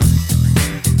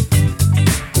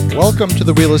Welcome to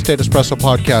the Real Estate Espresso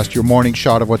Podcast, your morning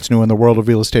shot of what's new in the world of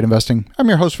real estate investing. I'm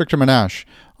your host, Victor Menashe.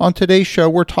 On today's show,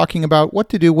 we're talking about what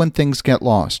to do when things get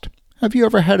lost. Have you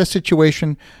ever had a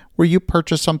situation where you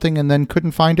purchased something and then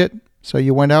couldn't find it, so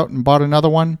you went out and bought another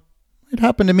one? It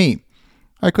happened to me.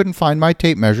 I couldn't find my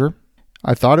tape measure.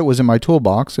 I thought it was in my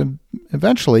toolbox, and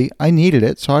eventually I needed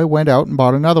it, so I went out and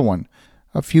bought another one.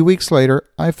 A few weeks later,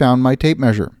 I found my tape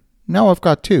measure. Now I've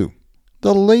got two.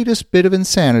 The latest bit of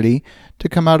insanity to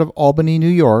come out of Albany, New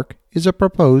York, is a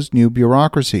proposed new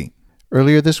bureaucracy.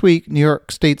 Earlier this week, New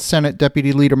York State Senate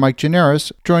Deputy Leader Mike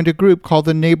Gianaris joined a group called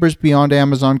the Neighbors Beyond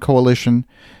Amazon Coalition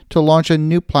to launch a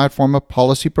new platform of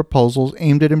policy proposals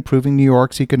aimed at improving New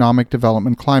York's economic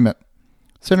development climate.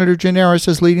 Senator Gianaris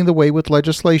is leading the way with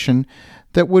legislation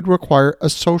that would require a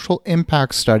social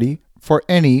impact study for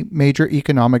any major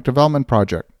economic development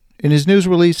project. In his news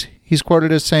release, he's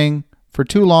quoted as saying, "For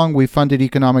too long, we funded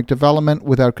economic development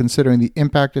without considering the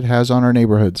impact it has on our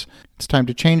neighborhoods. It's time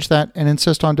to change that and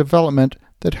insist on development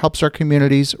that helps our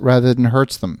communities rather than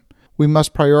hurts them. We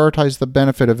must prioritize the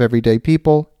benefit of everyday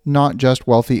people, not just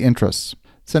wealthy interests."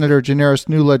 Senator Gianaris'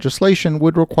 new legislation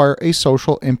would require a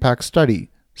social impact study,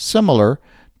 similar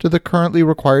to the currently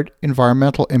required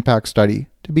environmental impact study,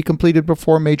 to be completed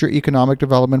before major economic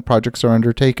development projects are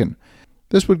undertaken.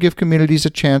 This would give communities a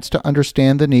chance to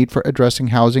understand the need for addressing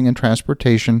housing and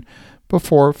transportation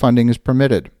before funding is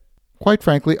permitted. Quite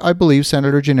frankly, I believe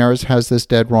Senator Gianaris has this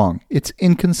dead wrong. It's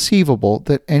inconceivable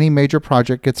that any major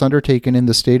project gets undertaken in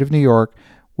the state of New York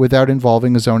without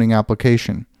involving a zoning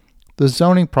application. The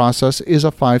zoning process is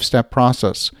a 5-step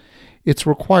process. It's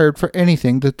required for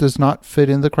anything that does not fit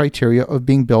in the criteria of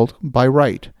being built by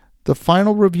right. The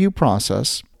final review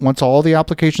process, once all the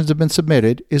applications have been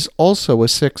submitted, is also a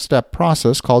 6-step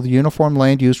process called the Uniform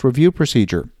Land Use Review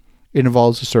Procedure. It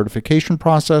involves a certification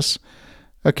process,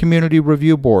 a community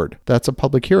review board, that's a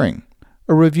public hearing,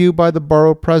 a review by the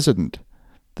borough president,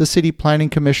 the City Planning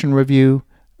Commission review,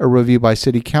 a review by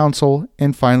City Council,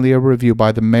 and finally a review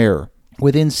by the mayor.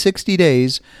 Within 60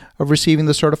 days of receiving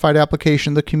the certified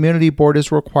application, the community board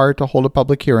is required to hold a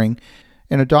public hearing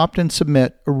and adopt and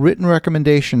submit a written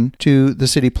recommendation to the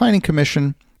City Planning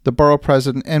Commission, the borough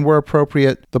president, and where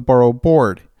appropriate, the borough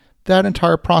board. That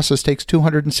entire process takes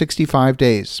 265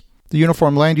 days. The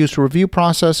Uniform Land Use Review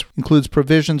process includes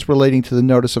provisions relating to the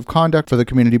notice of conduct for the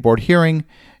community board hearing.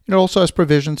 It also has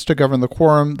provisions to govern the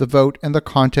quorum, the vote, and the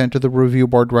content of the review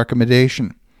board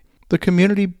recommendation. The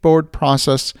community board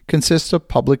process consists of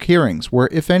public hearings where,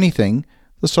 if anything,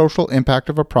 the social impact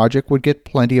of a project would get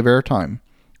plenty of airtime.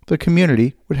 The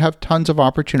community would have tons of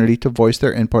opportunity to voice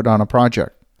their input on a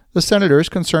project. The senator is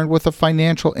concerned with the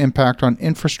financial impact on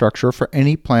infrastructure for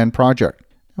any planned project.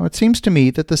 Now, it seems to me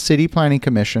that the City Planning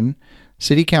Commission,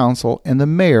 City Council, and the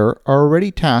mayor are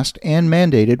already tasked and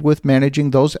mandated with managing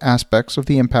those aspects of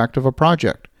the impact of a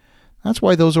project. That's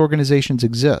why those organizations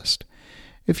exist.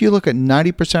 If you look at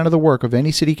 90% of the work of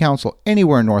any city council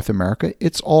anywhere in North America,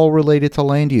 it's all related to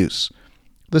land use.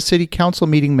 The City Council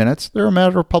meeting minutes, they're a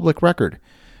matter of public record.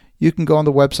 You can go on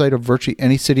the website of virtually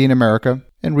any city in America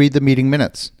and read the meeting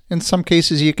minutes. In some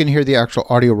cases, you can hear the actual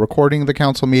audio recording of the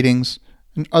council meetings,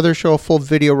 and others show a full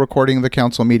video recording of the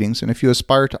council meetings. And if you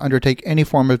aspire to undertake any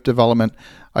form of development,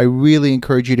 I really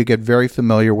encourage you to get very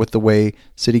familiar with the way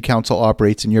City Council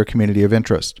operates in your community of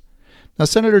interest. Now,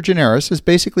 Senator Gianaris is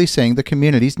basically saying the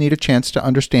communities need a chance to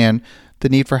understand the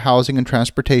need for housing and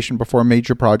transportation before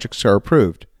major projects are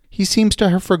approved. He seems to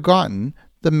have forgotten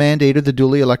the mandate of the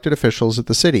duly elected officials at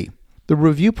the city. The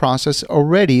review process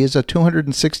already is a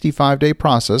 265-day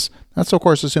process. That's, of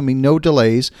course, assuming no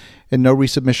delays and no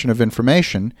resubmission of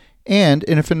information. And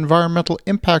if an environmental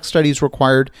impact study is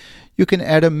required, you can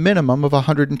add a minimum of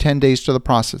 110 days to the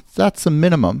process. That's the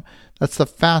minimum. That's the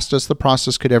fastest the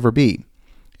process could ever be.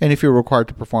 And if you're required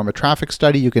to perform a traffic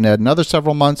study, you can add another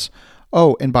several months.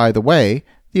 Oh, and by the way,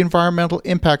 the environmental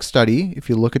impact study, if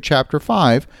you look at Chapter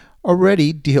 5,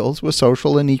 already deals with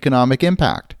social and economic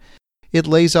impact. It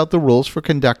lays out the rules for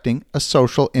conducting a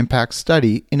social impact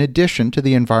study in addition to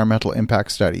the environmental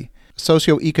impact study.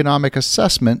 Socioeconomic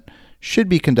assessment should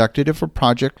be conducted if a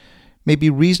project may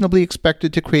be reasonably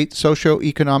expected to create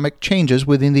socioeconomic changes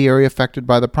within the area affected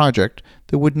by the project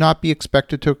that would not be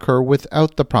expected to occur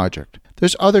without the project.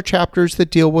 There's other chapters that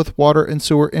deal with water and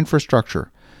sewer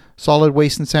infrastructure, solid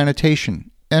waste and sanitation,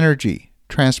 energy,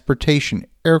 transportation,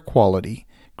 air quality,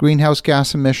 greenhouse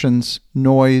gas emissions,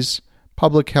 noise,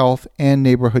 public health, and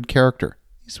neighborhood character.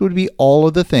 These would be all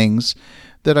of the things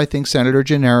that I think Senator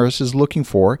Gianaris is looking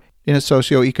for in a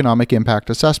socioeconomic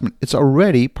impact assessment. It's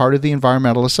already part of the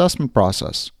environmental assessment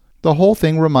process. The whole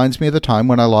thing reminds me of the time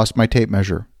when I lost my tape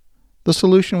measure. The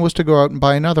solution was to go out and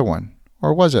buy another one,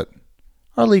 Or was it?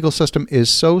 Our legal system is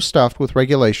so stuffed with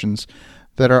regulations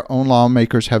that our own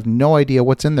lawmakers have no idea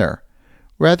what's in there.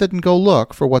 Rather than go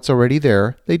look for what's already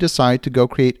there, they decide to go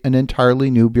create an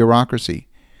entirely new bureaucracy.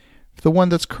 If the one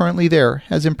that's currently there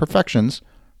has imperfections,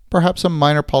 perhaps some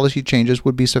minor policy changes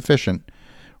would be sufficient,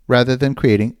 rather than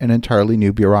creating an entirely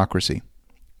new bureaucracy.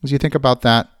 As you think about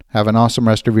that, have an awesome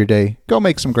rest of your day. Go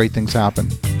make some great things happen.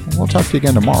 We'll talk to you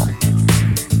again tomorrow.